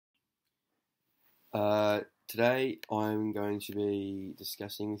Today I'm going to be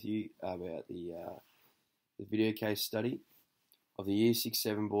discussing with you about the video case study of the Year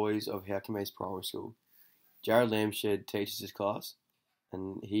 6-7 boys of Howcamays Primary School. Jared Lambshed teaches this class,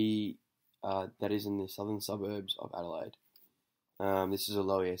 and he that is in the southern suburbs of Adelaide. This is a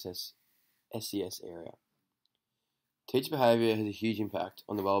low SES area. Teacher behaviour has a huge impact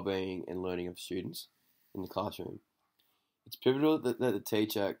on the well-being and learning of students in the classroom. It's pivotal that the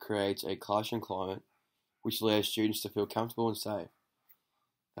teacher creates a classroom climate which allows students to feel comfortable and safe.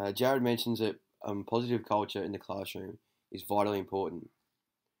 Jared mentions that positive culture in the classroom is vitally important.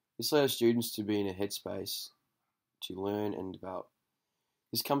 This allows students to be in a headspace to learn and develop.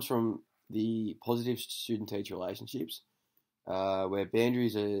 This comes from the positive student-teacher relationships, where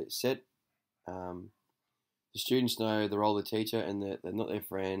boundaries are set. The students know the role of the teacher and that they're not their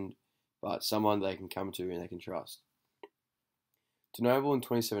friend, but someone they can come to and they can trust. To Noble in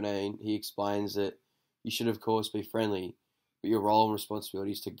 2017, he explains that you should, of course, be friendly, but your role and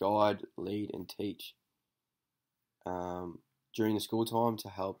responsibility is to guide, lead, and teach during the school time to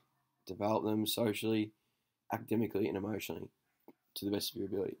help develop them socially, academically, and emotionally to the best of your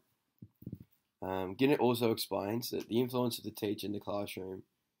ability. Ginnett also explains that the influence of the teacher in the classroom,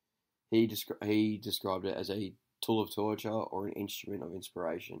 he described it as a tool of torture or an instrument of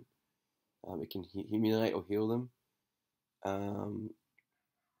inspiration. It can humiliate or heal them.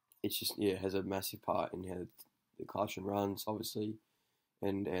 It's just, it has a massive part in how the classroom runs, obviously,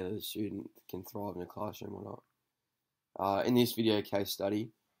 and how the student can thrive in the classroom or not. In this video case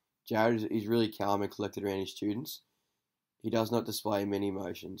study, Jared is really calm and collected around his students. He does not display many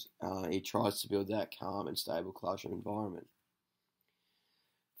emotions. He tries to build that calm and stable classroom environment.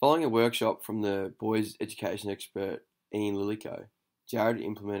 Following a workshop from the boys' education expert Ian Lillico, Jared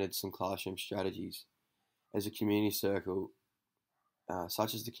implemented some classroom strategies as a community circle,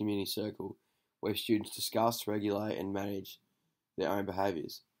 such as the community circle, where students discuss, regulate, and manage their own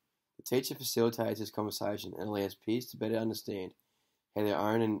behaviours. The teacher facilitates this conversation and allows peers to better understand how their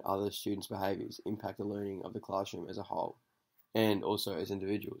own and other students' behaviours impact the learning of the classroom as a whole, and also as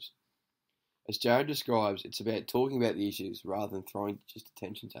individuals. As Jared describes, it's about talking about the issues rather than throwing just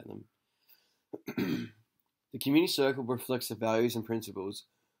attentions at them. The community circle reflects the values and principles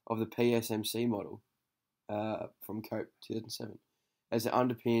of the PSMC model from COPE 2007, as it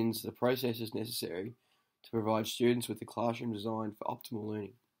underpins the processes necessary to provide students with a classroom designed for optimal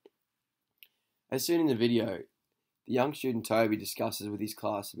learning. As seen in the video, the young student Toby discusses with his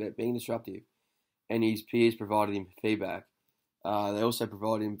class about being disruptive, and his peers provided him feedback. They also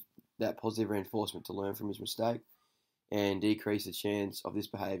provided him that positive reinforcement to learn from his mistake and decrease the chance of this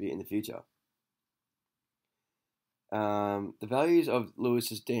behaviour in the future. The values of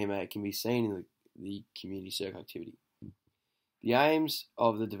Lewis's DMA can be seen in the community circle activity. The aims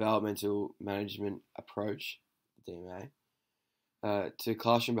of the developmental management approach, the DMA, to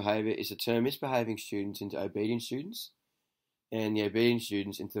classroom behaviour is to turn misbehaving students into obedient students and the obedient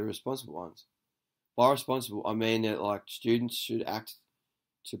students into the responsible ones. By responsible, I mean that students should act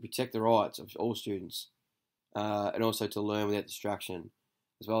to protect the rights of all students and also to learn without distraction,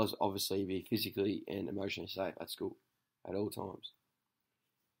 as well as obviously be physically and emotionally safe at school at all times.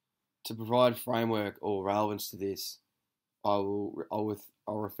 To provide framework or relevance to this, I'll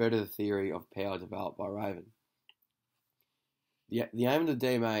refer to the theory of power developed by Raven. The aim of the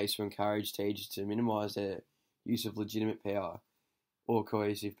DMA is to encourage teachers to minimise their use of legitimate power or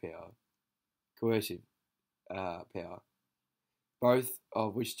coercive power, both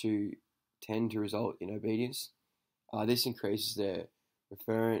of which tend to result in obedience. This increases their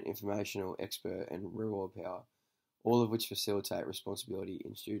referent, informational, expert, and reward power, all of which facilitate responsibility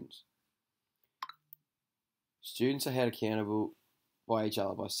in students. Students are held accountable by each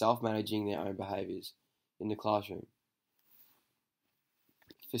other by self-managing their own behaviours in the classroom,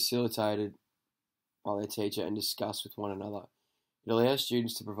 facilitated by their teacher and discussed with one another. It allows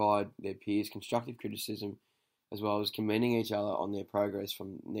students to provide their peers constructive criticism as well as commending each other on their progress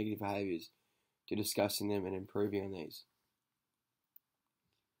from negative behaviours to discussing them and improving on these.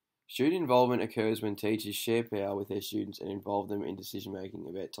 Student involvement occurs when teachers share power with their students and involve them in decision making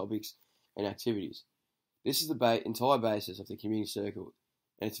about topics and activities. This is the entire basis of the community circle,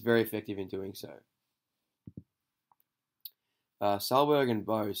 and it's very effective in doing so. Salberg and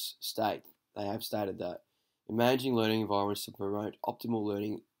Bose have stated that in managing learning environments to promote optimal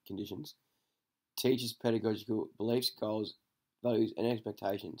learning conditions, teachers' pedagogical beliefs, goals, values, and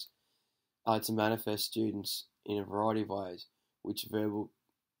expectations are to manifest students in a variety of ways, with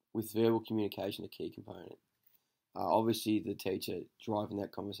verbal communication a key component. Obviously, the teacher driving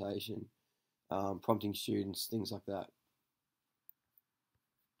that conversation, prompting students, things like that.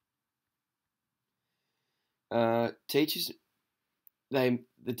 Teachers, the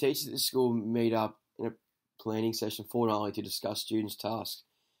teachers at the school meet up in a planning session fortnightly to discuss students' tasks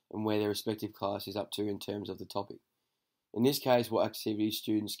and where their respective class is up to in terms of the topic. In this case, what activities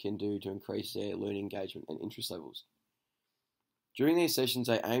students can do to increase their learning engagement and interest levels. During these sessions,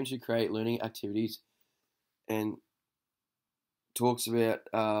 they aim to create learning activities and talks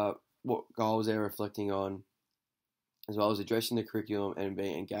about what goals they're reflecting on, as well as addressing the curriculum and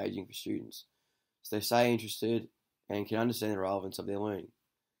being engaging for students, so they stay interested and can understand the relevance of their learning.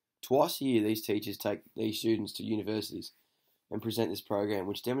 Twice a year, these teachers take these students to universities and present this program,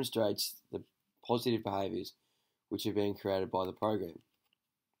 which demonstrates the positive behaviours which are being created by the program.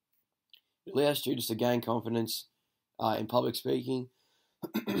 It allows students to gain confidence in public speaking,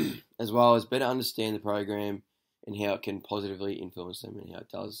 as well as better understand the program and how it can positively influence them and how it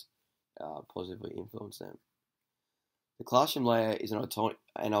does positively influence them. The classroom layout is an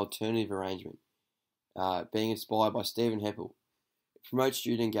alternative arrangement, being inspired by Stephen Heppel. It promotes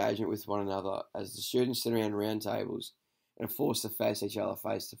student engagement with one another as the students sit around round tables and are forced to face each other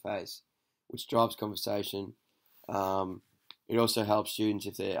face to face, which drives conversation. It also helps students,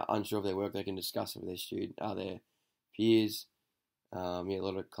 if they're unsure of their work, they can discuss it with their peers. A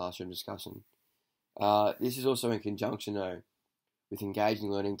lot of classroom discussion. This is also in conjunction, though, with engaging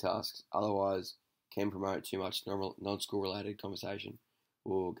learning tasks. Otherwise, can promote too much non-school related conversation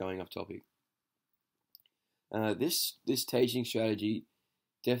or going off topic. This teaching strategy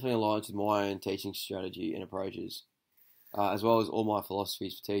definitely aligns with my own teaching strategy and approaches, as well as all my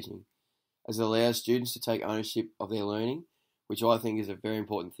philosophies for teaching, as it allows students to take ownership of their learning, which I think is a very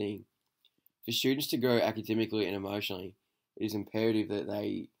important thing. For students to grow academically and emotionally, it is imperative that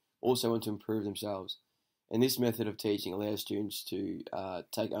they also want to improve themselves. And this method of teaching allows students to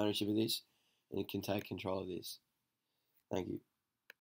take ownership of this and can take control of this. Thank you.